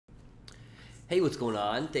Hey, what's going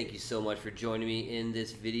on? Thank you so much for joining me in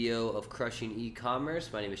this video of Crushing E-commerce.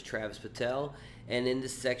 My name is Travis Patel, and in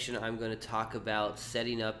this section I'm going to talk about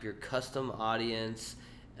setting up your custom audience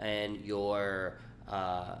and your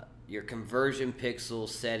conversion pixel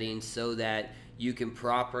settings so that you can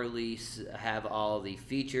properly have all the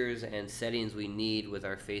features and settings we need with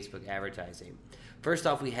our Facebook advertising. First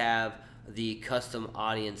off, we have the custom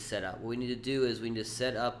audience setup. What we need to do is we need to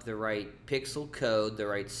set up the right pixel code, the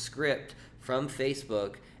right script from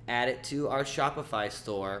Facebook, add it to our Shopify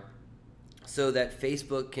store so that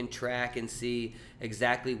Facebook can track and see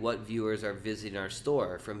exactly what viewers are visiting our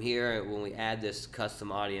store. From here, when we add this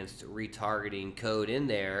custom audience retargeting code in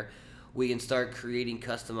there, we can start creating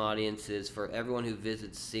custom audiences for everyone who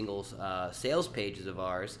visits single sales pages of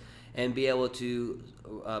ours and be able to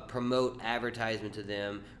promote advertisement to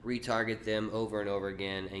them, retarget them over and over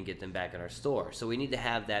again, and get them back in our store. So we need to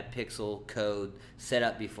have that pixel code set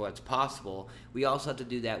up before it's possible. We also have to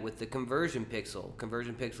do that with the conversion pixel.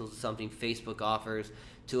 Conversion pixel is something Facebook offers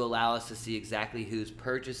to allow us to see exactly who's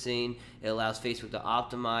purchasing. It allows Facebook to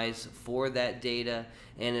optimize for that data,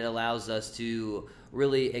 and it allows us to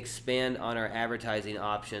really expand on our advertising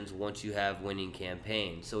options once you have winning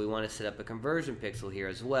campaigns. So we want to set up a conversion pixel here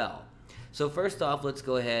as well. So first off, let's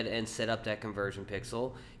go ahead and set up that conversion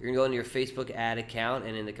pixel. You're going to go into your Facebook ad account,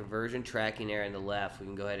 and in the conversion tracking area on the left, we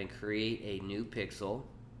can go ahead and create a new pixel.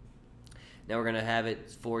 Now we're going to have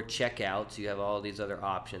it for checkout, so you have all these other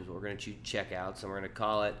options. We're going to choose checkout, so we're going to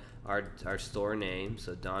call it our store name.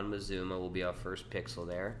 So Don Mazuma will be our first pixel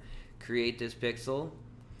there. Create this pixel,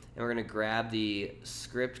 and we're going to grab the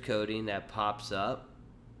script coding that pops up.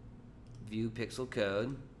 View pixel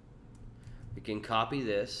code. We can copy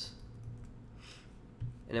this,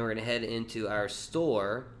 and then we're going to head into our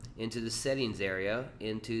store, into the settings area,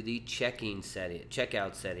 into the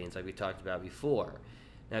checkout settings like we talked about before.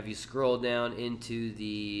 Now if you scroll down into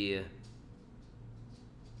the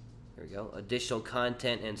additional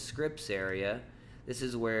content and scripts area, this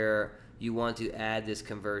is where you want to add this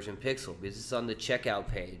conversion pixel, because this is on the checkout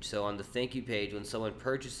page. So on the thank you page, when someone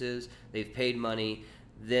purchases, they've paid money,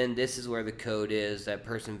 then this is where the code is. That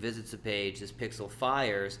person visits the page, this pixel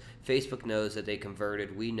fires, Facebook knows that they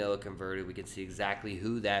converted, we know it converted, we can see exactly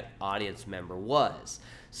who that audience member was.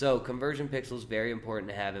 So conversion pixel is very important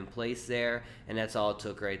to have in place there, and that's all it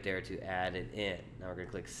took right there to add it in. Now we're going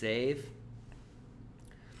to click save.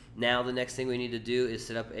 Now the next thing we need to do is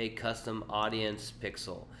set up a custom audience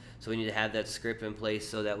pixel. So we need to have that script in place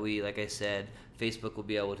so that we, like I said, Facebook will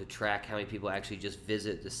be able to track how many people actually just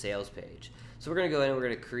visit the sales page. So we're going to go ahead and we're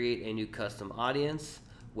going to create a new custom audience.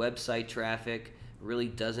 Website traffic really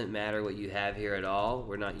doesn't matter what you have here at all.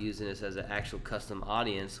 We're not using this as an actual custom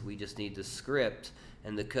audience. We just need the script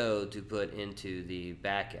and the code to put into the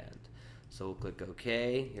back end. So we'll click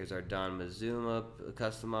OK. Here's our Don Mazuma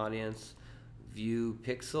custom audience. View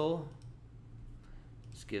pixel.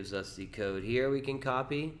 This gives us the code here we can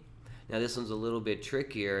copy. Now this one's a little bit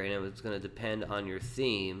trickier, and it's going to depend on your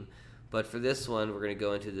theme. But for this one, we're going to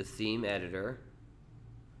go into the theme editor.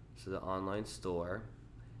 So the online store,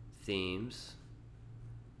 themes.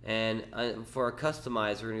 And for our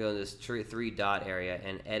customize, we're going to go in this three dot area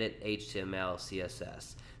and edit HTML,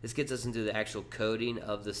 CSS. This gets us into the actual coding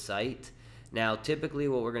of the site. Now typically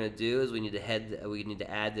what we're going to do is we need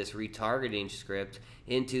to add this retargeting script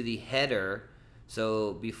into the header.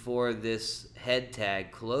 So before this head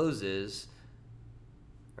tag closes,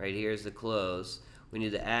 right here's the close, we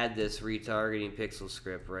need to add this retargeting pixel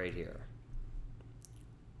script right here.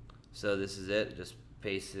 So this is it, just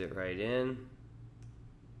paste it right in.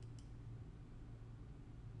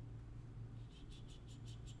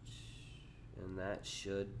 And that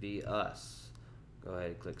should be us. Go ahead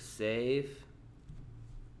and click save.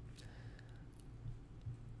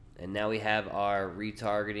 And now we have our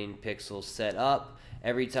retargeting pixel set up.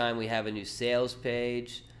 Every time we have a new sales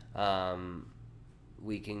page,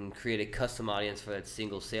 we can create a custom audience for that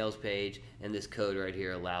single sales page, and this code right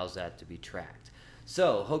here allows that to be tracked.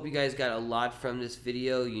 So, hope you guys got a lot from this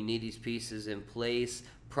video. You need these pieces in place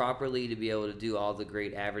properly to be able to do all the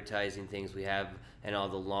great advertising things we have and all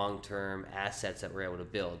the long-term assets that we're able to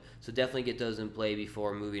build. So definitely get those in play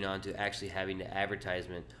before moving on to actually having the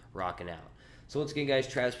advertisement rocking out. So once again guys,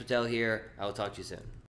 Travis Patel here. I will talk to you soon.